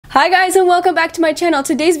Hi guys, and welcome back to my channel.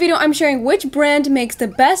 Today's video I'm sharing which brand makes the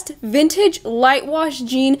best vintage light wash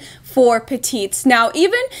jean for petites. Now,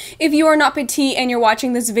 even if you are not petite and you're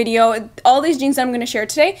watching this video, all these jeans that I'm going to share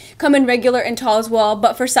today come in regular and tall as well,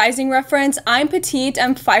 but for sizing reference, I'm petite,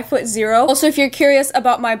 I'm 5'0". Also, if you're curious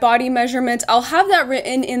about my body measurements, I'll have that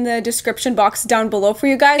written in the description box down below for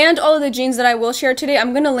you guys, and all of the jeans that I will share today,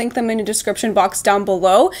 I'm going to link them in the description box down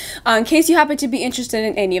below in case you happen to be interested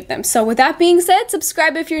in any of them. So with that being said,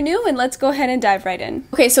 subscribe if you're new, and let's go ahead and dive right in.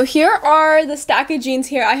 Okay, so here are the stack of jeans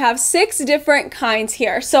here. I have 6 different kinds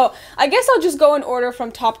here. So I guess I'll just go in order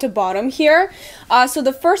from top to bottom here. So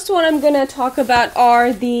the first one I'm going to talk about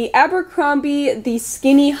are the Abercrombie, the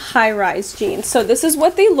skinny high-rise jeans. So this is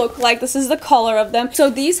what they look like. This is the color of them. So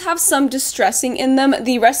these have some distressing in them.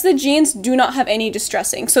 The rest of the jeans do not have any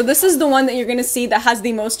distressing. So this is the one that you're going to see that has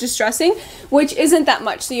the most distressing, which isn't that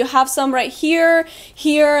much. So you have some right here,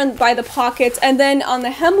 here, and by the pockets, and then on the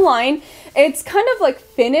hemline, it's kind of like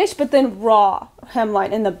finished, but then raw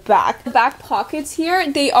hemline in the back. The back pockets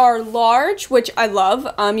here, they are large, which I love.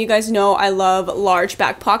 You guys know I love large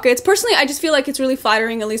back pockets. Personally, I just feel like it's really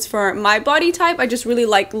flattering, at least for my body type. I just really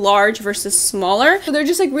like large versus smaller. So they're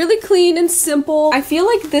just like really clean and simple. I feel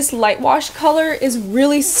like this light wash color is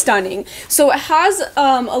really stunning. So it has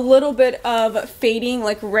a little bit of fading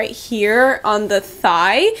like right here on the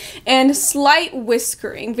thigh and slight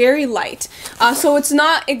whiskering, very light. So it's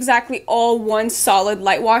not exactly all one solid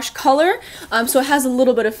light wash color. So it has a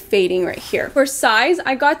little bit of fading right here. For size,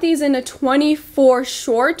 I got these in a 24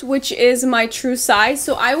 short, which is my true size.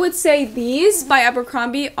 So I would say these by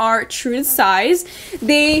Abercrombie are true to size.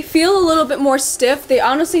 They feel a little bit more stiff. They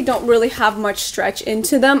honestly don't really have much stretch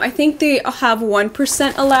into them. I think they have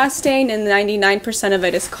 1% elastane and 99% of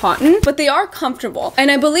it is cotton, but they are comfortable. And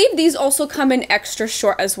I believe these also come in extra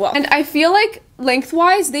short as well. And I feel like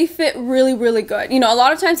lengthwise they fit really good. You know, a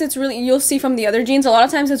lot of times it's really, you'll see from the other jeans, a lot of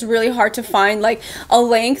times it's really hard to find like a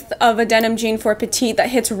length of a denim jean for petite that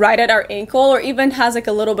hits right at our ankle or even has like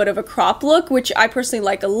a little bit of a crop look, which I personally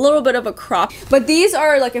like a little bit of a crop. But these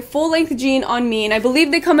are like a full length jean on me, and I believe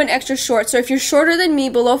they come in extra short. So if you're shorter than me,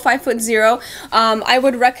 below 5'0", I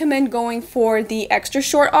would recommend going for the extra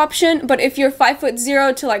short option. But if you're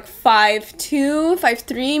 5'0" to like 5'2",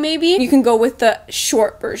 5'3" maybe, you can go with the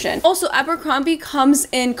short version. Also, Abercrombie comes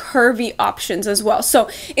in curvy options as well. So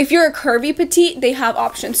if you're a curvy petite, they have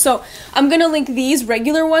options. So I'm gonna link these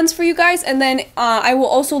regular ones for you guys, and then I will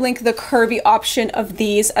also link the curvy option of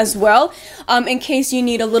these as well, in case you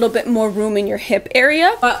need a little bit more room in your hip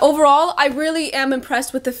area. But overall, I really am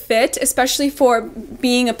impressed with the fit, especially for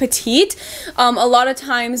being a petite. A lot of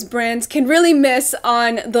times brands can really miss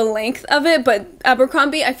on the length of it, but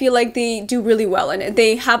Abercrombie, I feel like they do really well in it.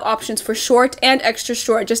 They have options for short and extra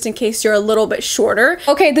short, just in case you're a little bit shorter.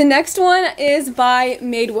 Okay, the next one is by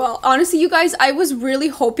Madewell. Honestly, you guys, I was really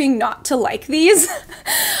hoping not to like these,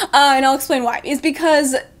 and I'll explain why. It's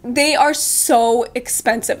because they are so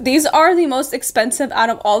expensive. These are the most expensive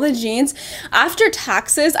out of all the jeans. After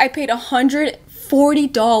taxes, I paid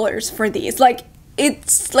 $140 for these. Like,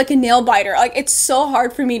 it's like a nail biter. Like, it's so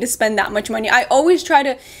hard for me to spend that much money. I always try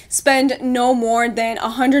to spend no more than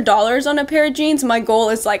 $100 on a pair of jeans. My goal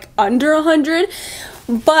is like under 100.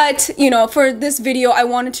 But, you know, for this video, I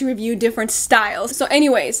wanted to review different styles. So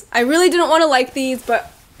anyways, I really didn't want to like these,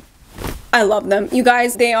 but I love them. You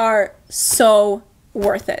guys, they are so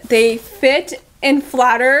worth it. They fit and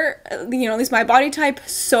flatter, you know, at least my body type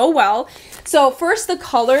so well. So first, the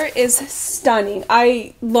color is stunning.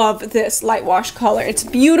 I love this light wash color. It's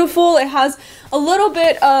beautiful. It has a little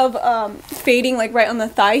bit of fading like right on the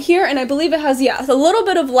thigh here, and I believe it has, yeah, a little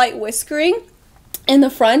bit of light whiskering in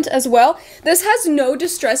the front as well. This has no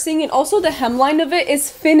distressing, and also the hemline of it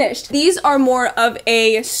is finished. These are more of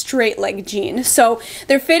a straight leg jean, so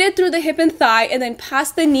they're fitted through the hip and thigh, and then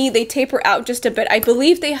past the knee they taper out just a bit. I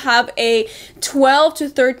believe they have a 12 to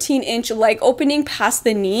 13 inch leg opening past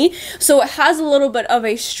the knee, so it has a little bit of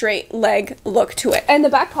a straight leg look to it. And the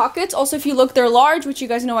back pockets, also, if you look, they're large, which you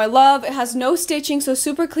guys know I love. It has no stitching, so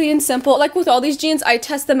super clean and simple. Like with all these jeans, I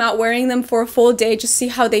test them out wearing them for a full day, just see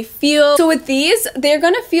how they feel. So with these, they're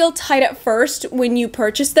gonna feel tight at first when you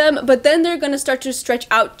purchase them, but then they're gonna start to stretch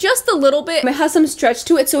out just a little bit. It has some stretch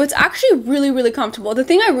to it, so it's actually really comfortable. The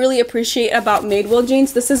thing I really appreciate about Madewell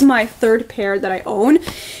jeans, this is my 3rd pair that I own,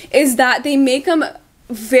 is that they make them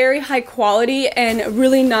very high quality and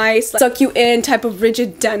really nice, suck you in type of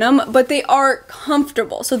rigid denim, but they are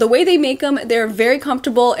comfortable. So the way they make them, they're very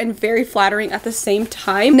comfortable and very flattering at the same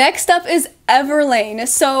time. Next up is Everlane.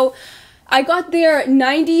 So I got their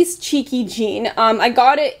 90s cheeky jean. I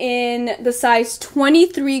got it in the size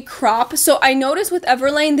 23 crop. So I noticed with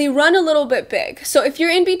Everlane, they run a little bit big. So if you're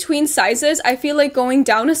in between sizes, I feel like going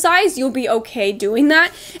down a size, you'll be okay doing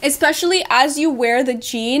that. Especially as you wear the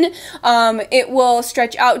jean, it will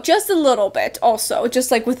stretch out just a little bit also,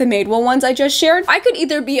 just like with the Madewell ones I just shared. I could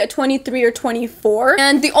either be a 23 or 24.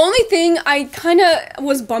 And the only thing I kind of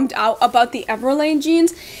was bummed out about the Everlane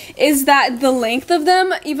jeans is that the length of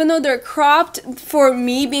them, even though they're cropped, for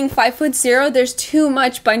me being 5'0", there's too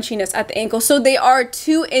much bunchiness at the ankle. So they are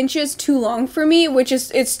 2 inches too long for me, which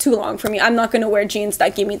is, it's too long for me. I'm not going to wear jeans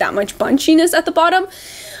that give me that much bunchiness at the bottom.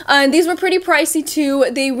 These were pretty pricey too.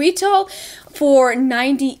 They retail for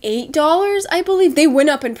 $98, I believe. They went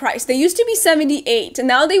up in price. They used to be $78 and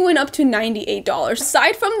now they went up to $98.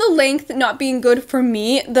 Aside from the length not being good for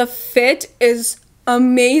me, the fit is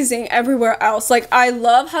amazing everywhere else. Like, I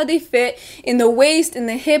love how they fit in the waist, in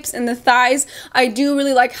the hips, in the thighs. I do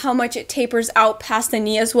really like how much it tapers out past the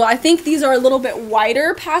knee as well. I think these are a little bit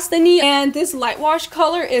wider past the knee, and this light wash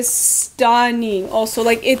color is stunning also.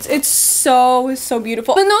 Like, it's so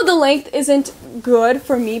beautiful. Even though the length isn't good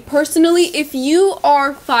for me personally, if you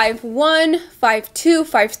are 5'1", 5'2",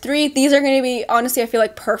 5'3", these are going to be, honestly, I feel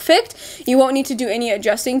like perfect. You won't need to do any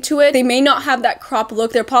adjusting to it. They may not have that crop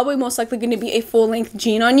look. They're probably most likely going to be a full length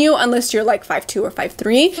jean on you unless you're like 5'2" or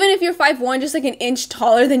 5'3". Even if you're 5'1", just like an inch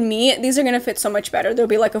taller than me, these are gonna fit so much better. They'll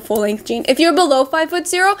be like a full length jean. If you're below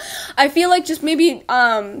 5'0", I feel like just maybe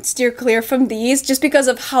steer clear from these just because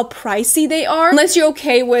of how pricey they are, unless you're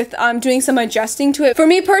okay with doing some adjusting to it. For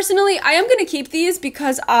me personally, I am gonna keep these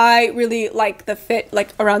because I really like the fit, like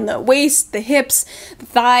around the waist, the hips, the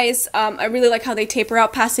thighs. I really like how they taper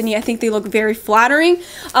out past the knee. I think they look very flattering,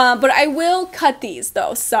 but I will cut these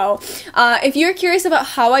though. So if you're curious about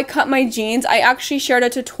how I cut my jeans, I actually shared a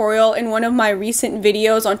tutorial in one of my recent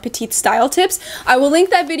videos on petite style tips. I will link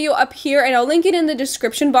that video up here, and I'll link it in the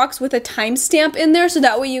description box with a timestamp in there, so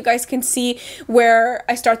that way you guys can see where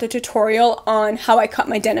I start the tutorial on how I cut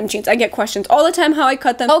my denim jeans. I get questions all the time how I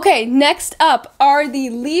cut them. Okay, next up are the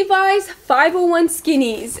Levi's 501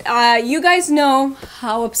 skinnies. You guys know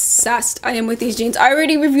how obsessed I am with these jeans. I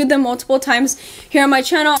already reviewed them multiple times here on my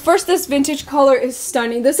channel. First, this vintage color is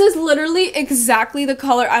stunning. This is literally exactly the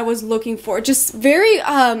color I was looking for. Just very,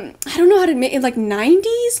 I don't know how to make it, like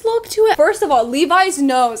 90s look to it. First of all, Levi's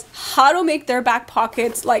knows how to make their back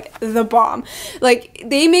pockets like the bomb. Like,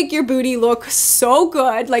 they make your booty look so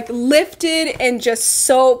good, like lifted and just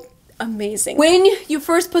so amazing. When you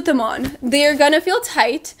first put them on, they're gonna feel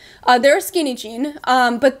tight. They're a skinny jean,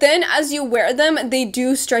 but then as you wear them, they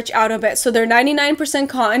do stretch out a bit. So they're 99%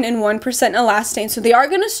 cotton and 1% elastane. So they are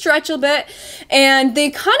gonna stretch a bit, and they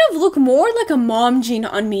kind of look more like a mom jean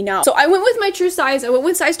on me now. So I went with my true size. I went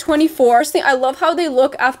with size 24. First, I love how they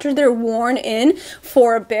look after they're worn in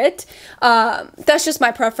for a bit. That's just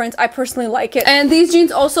my preference. I personally like it. And these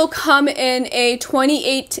jeans also come in a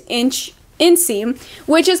 28-inch inseam,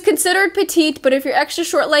 which is considered petite, but if you're extra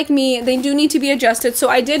short like me, they do need to be adjusted. So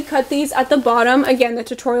I did cut these at the bottom. Again, the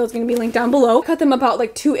tutorial is going to be linked down below. Cut them about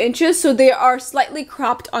like 2 inches, so they are slightly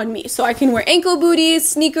cropped on me. So I can wear ankle booties,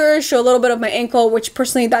 sneakers, show a little bit of my ankle, which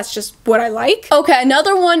personally, that's just what I like. Okay,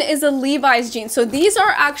 another one is a Levi's jean. So these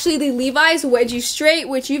are actually the Levi's wedgie straight,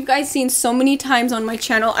 which you've guys seen so many times on my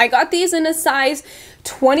channel. I got these in a size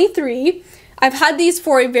 23. I've had these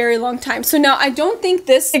for a very long time. So now I don't think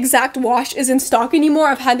this exact wash is in stock anymore.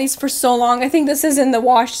 I've had these for so long. I think this is in the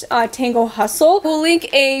wash Tango Hustle. We'll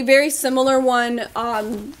link a very similar one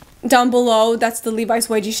down below. That's the Levi's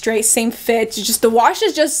wedgie straight, same fit. Just the wash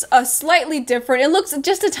is just slightly different. It looks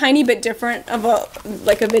just a tiny bit different of a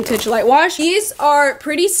vintage light wash. These are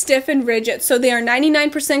pretty stiff and rigid, so they are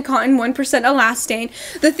 99% cotton, 1% elastane.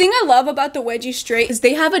 The thing I love about the wedgie straight is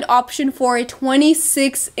they have an option for a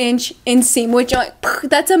 26-inch inseam, which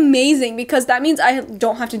that's amazing, because that means I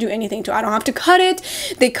don't have to do anything to it. I don't have to cut it.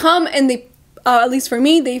 They come and they at least for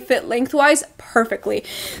me, they fit lengthwise perfectly.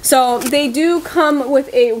 So they do come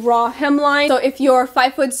with a raw hemline. So if you're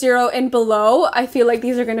 5'0" and below, I feel like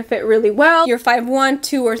these are going to fit really well. If you're 5'1",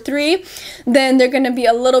 2, or 3, then they're going to be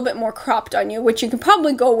a little bit more cropped on you, which you can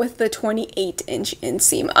probably go with the 28-inch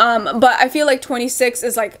inseam. But I feel like 26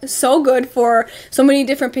 is like so good for so many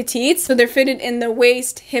different petites. So they're fitted in the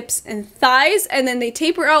waist, hips, and thighs, and then they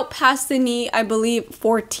taper out past the knee. I believe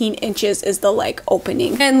 14 inches is the leg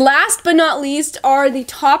opening. And last but not least, least are the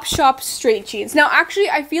Topshop straight jeans. Now, actually,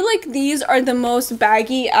 I feel like these are the most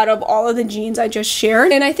baggy out of all of the jeans I just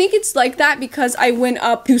shared. And I think it's like that because I went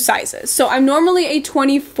up 2 sizes. So I'm normally a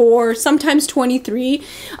 24, sometimes 23,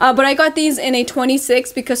 but I got these in a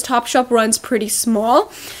 26 because Topshop runs pretty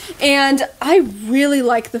small. And I really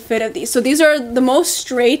like the fit of these. So these are the most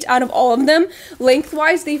straight out of all of them.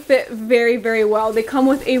 Lengthwise, they fit very, very well. They come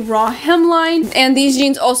with a raw hemline, and these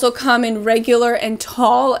jeans also come in regular and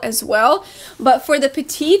tall as well. But for the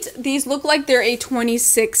petite, these look like they're a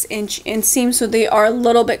 26-inch inseam, so they are a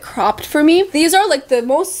little bit cropped for me. These are like the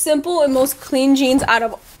most simple and most clean jeans out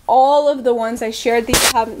of all of the ones I shared.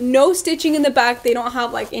 These have no stitching in the back. They don't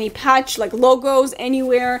have like any patch, like logos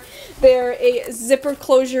anywhere. They're a zipper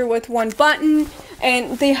closure with 1 button,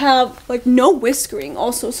 and they have like no whiskering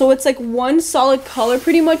also. So it's like one solid color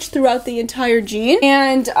pretty much throughout the entire jean.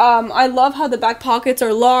 And I love how the back pockets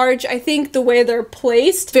are large. I think the way they're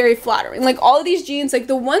placed, very flattering. Like all of these jeans, like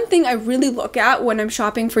the one thing I really look at when I'm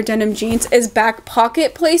shopping for denim jeans is back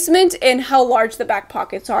pocket placement and how large the back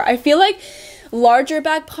pockets are. I feel like larger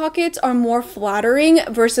back pockets are more flattering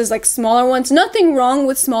versus like smaller ones. Nothing wrong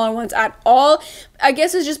with smaller ones at all. I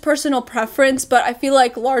guess it's just personal preference, but I feel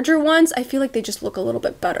like larger ones, I feel like they just look a little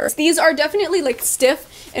bit better. These are definitely like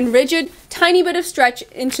stiff and rigid, tiny bit of stretch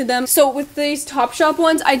into them. So with these Topshop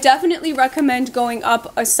ones, I definitely recommend going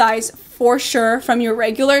up a size for sure from your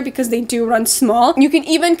regular because they do run small. You can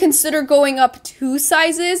even consider going up 2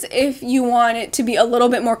 sizes if you want it to be a little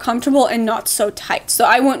bit more comfortable and not so tight. So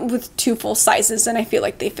I went with 2 full sizes and I feel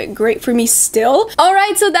like they fit great for me still.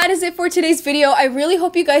 Alright, so that is it for today's video. I really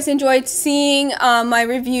hope you guys enjoyed seeing my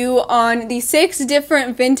review on the 6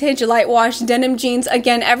 different vintage light wash denim jeans.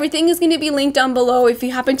 Again, everything is going to be linked down below if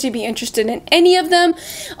you happen to be interested in any of them.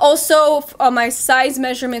 Also, my size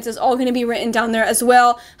measurements is all going to be written down there as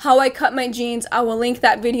well. How I cut my jeans, I will link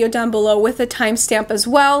that video down below with a timestamp as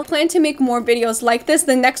well. I plan to make more videos like this.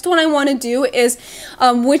 The next one I want to do is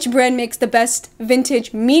which brand makes the best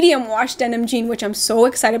vintage medium wash denim jean, which I'm so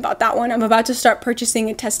excited about that one. I'm about to start purchasing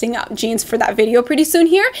and testing out jeans for that video pretty soon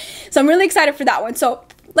here. So I'm really excited for that one. So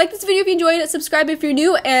like this video if you enjoyed it, subscribe if you're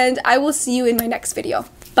new, and I will see you in my next video.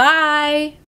 Bye!